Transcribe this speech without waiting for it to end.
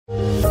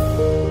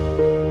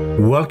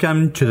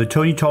Welcome to the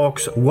Tony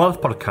Talks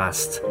Wealth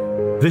Podcast.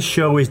 This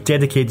show is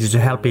dedicated to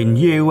helping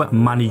you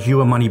manage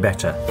your money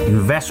better,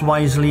 invest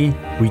wisely,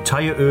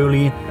 retire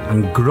early,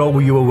 and grow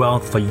your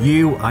wealth for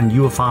you and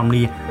your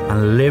family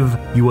and live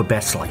your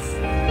best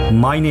life.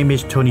 My name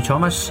is Tony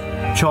Thomas,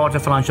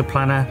 Chartered Financial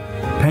Planner,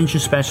 Pension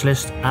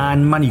Specialist,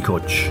 and Money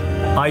Coach.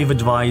 I've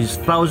advised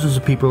thousands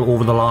of people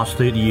over the last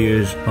 30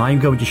 years. I'm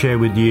going to share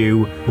with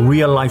you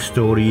real life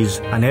stories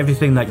and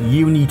everything that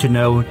you need to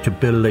know to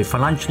build a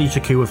financially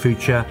secure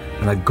future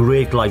and a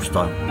great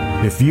lifestyle.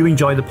 If you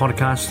enjoy the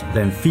podcast,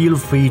 then feel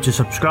free to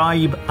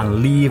subscribe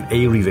and leave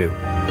a review.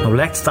 Now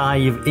let's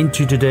dive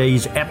into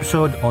today's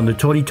episode on the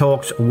Tony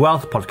Talks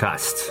Wealth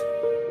Podcast.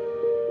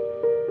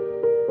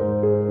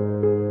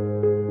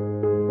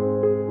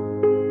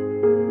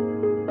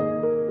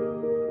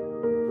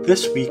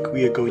 This week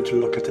we are going to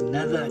look at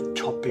another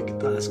topic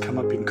that has come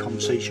up in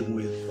conversation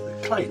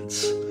with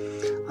clients,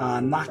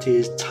 and that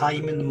is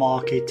time in the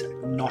market,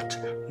 not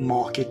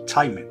market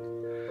timing.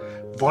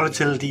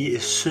 Volatility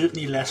is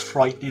certainly less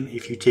frightening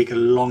if you take a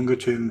longer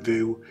term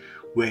view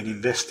when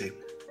investing.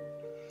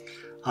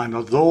 And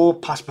although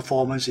past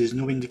performance is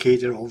no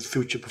indicator of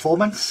future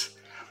performance,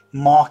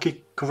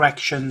 market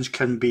corrections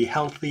can be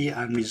healthy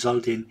and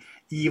result in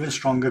even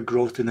stronger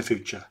growth in the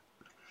future.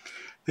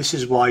 This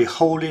is why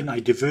holding a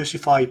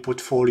diversified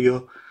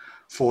portfolio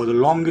for the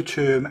longer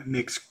term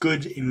makes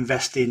good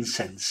investing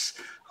sense,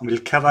 and we'll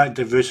cover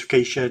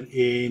diversification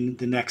in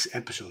the next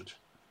episode.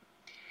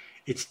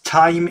 It's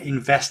time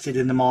invested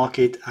in the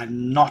market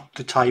and not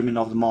the timing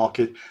of the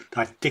market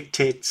that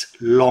dictates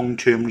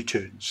long-term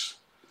returns.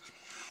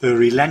 The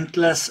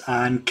relentless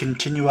and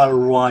continual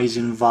rise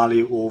in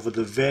value over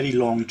the very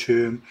long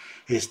term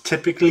is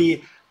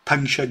typically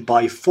punctured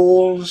by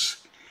falls.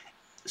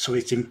 So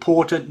it's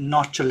important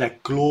not to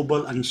let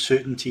global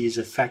uncertainties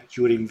affect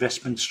your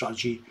investment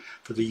strategy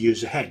for the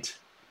years ahead.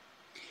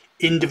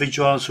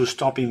 Individuals who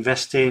stop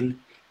investing,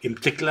 in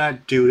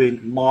particular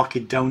during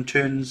market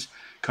downturns,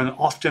 can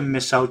often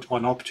miss out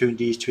on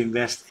opportunities to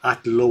invest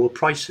at lower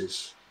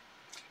prices.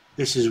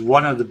 This is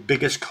one of the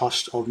biggest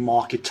costs of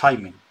market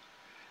timing,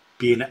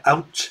 being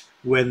out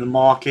when the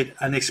market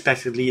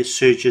unexpectedly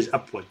surges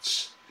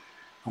upwards.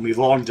 And we've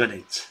all done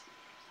it.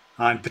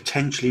 And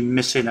potentially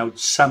missing out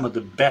some of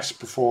the best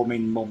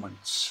performing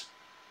moments.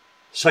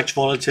 Such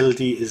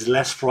volatility is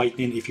less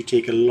frightening if you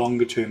take a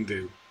longer term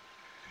view.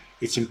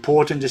 It's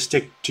important to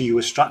stick to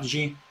your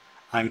strategy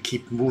and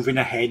keep moving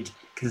ahead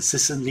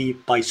consistently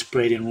by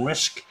spreading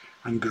risk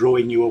and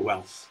growing your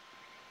wealth.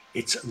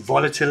 It's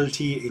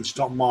volatility in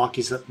stock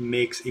markets that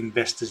makes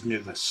investors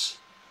nervous.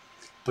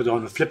 But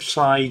on the flip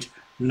side,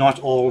 not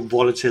all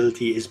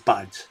volatility is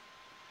bad.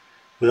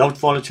 Without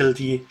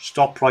volatility,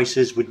 stock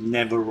prices would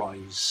never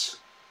rise.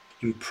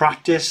 In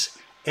practice,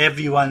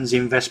 everyone's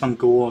investment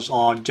goals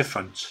are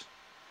different.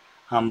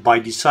 And by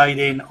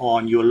deciding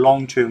on your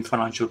long-term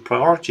financial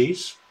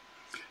priorities,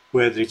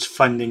 whether it's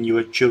funding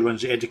your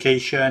children's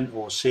education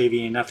or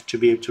saving enough to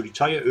be able to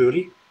retire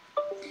early,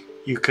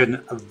 you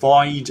can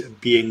avoid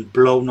being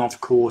blown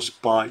off course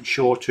by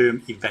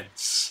short-term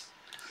events.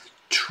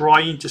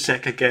 Trying to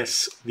second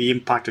guess the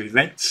impact of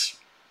events,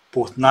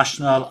 both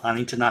national and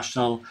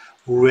international,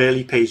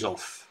 rarely pays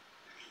off.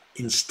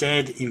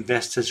 Instead,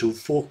 investors who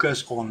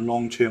focus on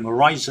long-term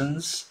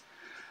horizons,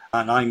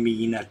 and I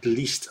mean at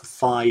least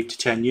 5 to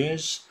 10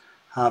 years,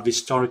 have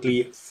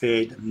historically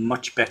fared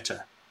much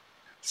better.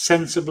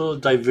 Sensible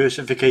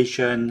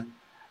diversification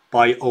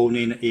by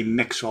owning a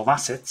mix of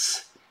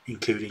assets,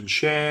 including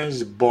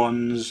shares,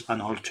 bonds,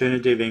 and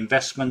alternative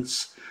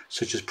investments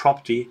such as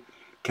property,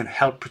 can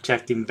help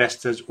protect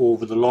investors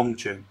over the long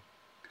term.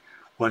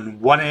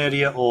 When one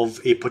area of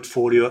a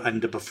portfolio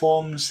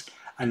underperforms,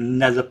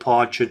 another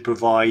part should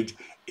provide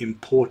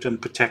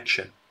important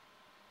protection.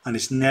 And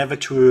it's never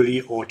too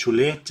early or too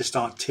late to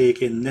start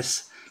taking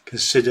this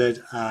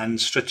considered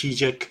and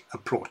strategic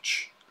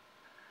approach.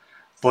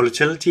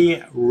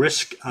 Volatility,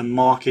 risk, and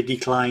market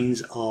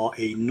declines are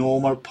a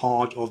normal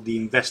part of the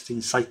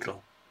investing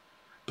cycle,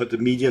 but the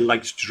media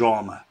likes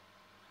drama.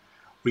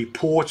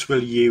 Reports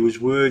will use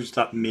words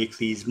that make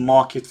these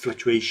market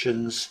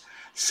fluctuations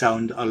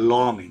sound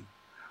alarming.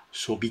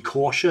 So be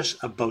cautious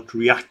about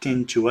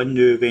reacting to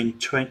unnerving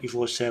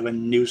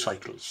 24/7 news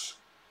cycles.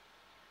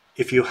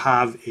 If you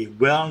have a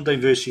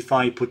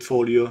well-diversified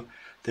portfolio,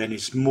 then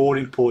it's more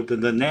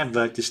important than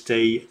ever to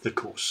stay the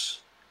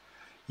course.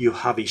 You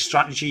have a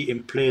strategy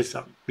in place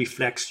that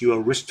reflects your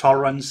risk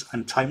tolerance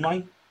and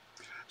timeline,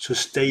 so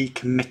stay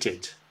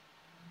committed.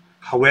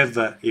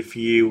 However, if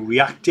you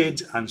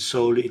reacted and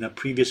sold in a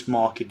previous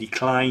market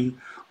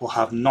decline or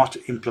have not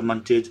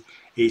implemented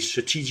a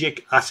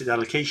strategic asset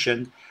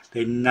allocation,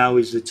 then now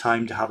is the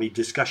time to have a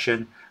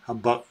discussion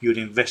about your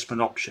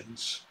investment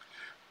options.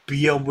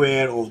 Be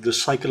aware of the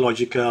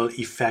psychological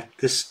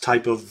effect this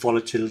type of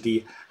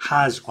volatility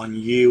has on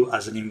you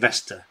as an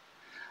investor,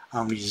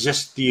 and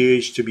resist the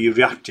urge to be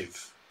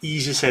reactive.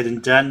 Easier said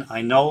than done,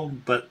 I know,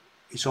 but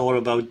it's all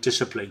about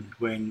discipline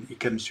when it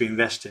comes to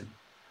investing.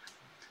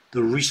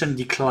 The recent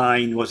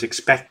decline was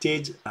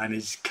expected and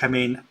is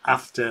coming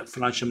after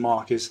financial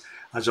markets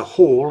as a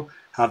whole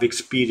have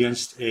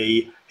experienced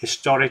a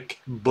historic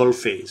bull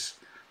phase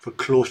for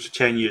close to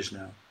 10 years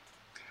now.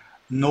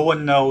 No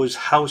one knows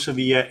how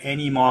severe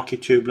any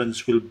market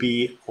turbulence will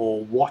be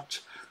or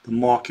what the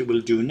market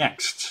will do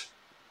next.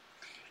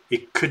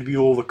 It could be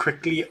over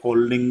quickly or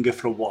linger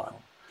for a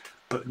while.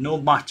 But no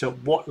matter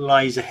what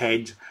lies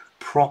ahead,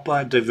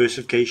 proper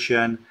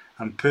diversification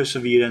and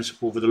perseverance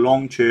over the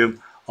long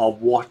term are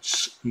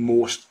what's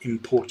most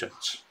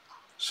important.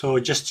 So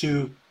just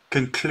to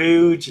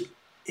conclude,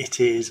 it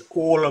is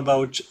all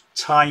about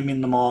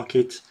timing the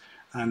market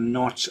and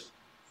not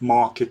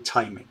market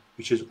timing,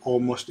 which is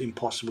almost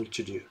impossible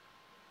to do.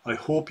 I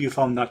hope you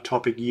found that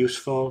topic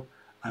useful.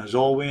 As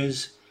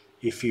always,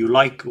 if you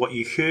like what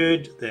you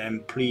heard,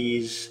 then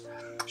please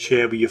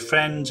share with your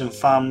friends and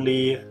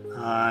family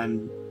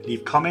and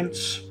leave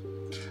comments.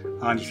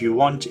 And if you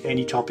want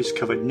any topics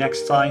covered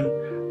next time,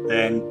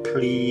 then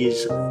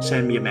please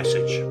send me a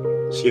message.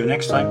 See you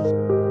next time.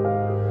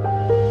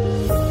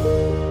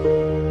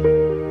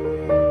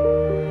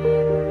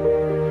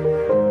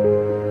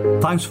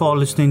 Thanks for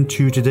listening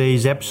to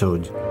today's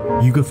episode.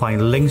 You can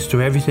find links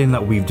to everything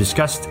that we've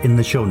discussed in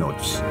the show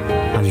notes.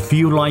 And if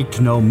you'd like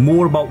to know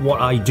more about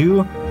what I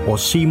do or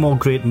see more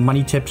great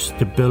money tips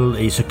to build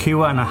a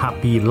secure and a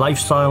happy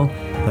lifestyle,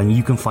 then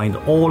you can find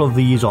all of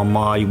these on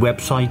my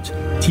website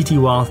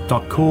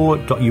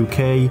ttwealth.co.uk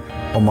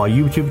or my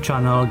YouTube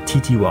channel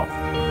TT Wealth.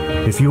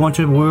 If you want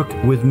to work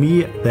with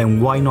me, then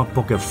why not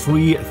book a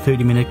free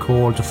 30-minute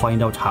call to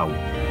find out how.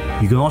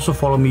 You can also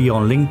follow me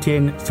on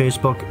LinkedIn,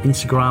 Facebook,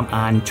 Instagram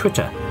and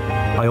Twitter.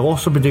 I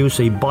also produce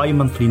a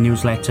bi-monthly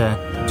newsletter,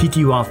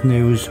 TT Wealth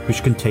News,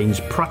 which contains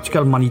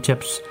practical money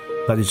tips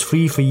that is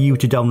free for you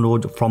to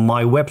download from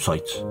my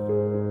website.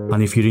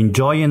 And if you're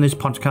enjoying this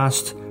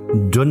podcast,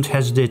 don't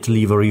hesitate to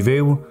leave a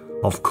review.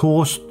 Of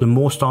course, the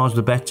more stars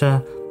the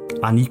better,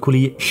 and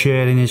equally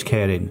sharing is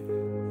caring.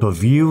 So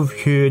if you've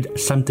heard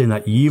something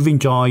that you've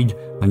enjoyed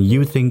and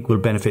you think will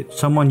benefit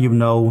someone you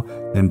know,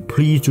 then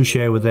please do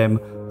share with them.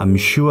 I'm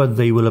sure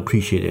they will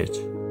appreciate it.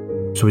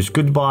 So it's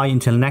goodbye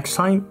until next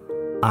time,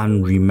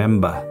 and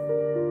remember,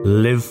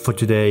 live for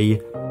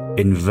today,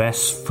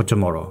 invest for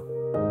tomorrow.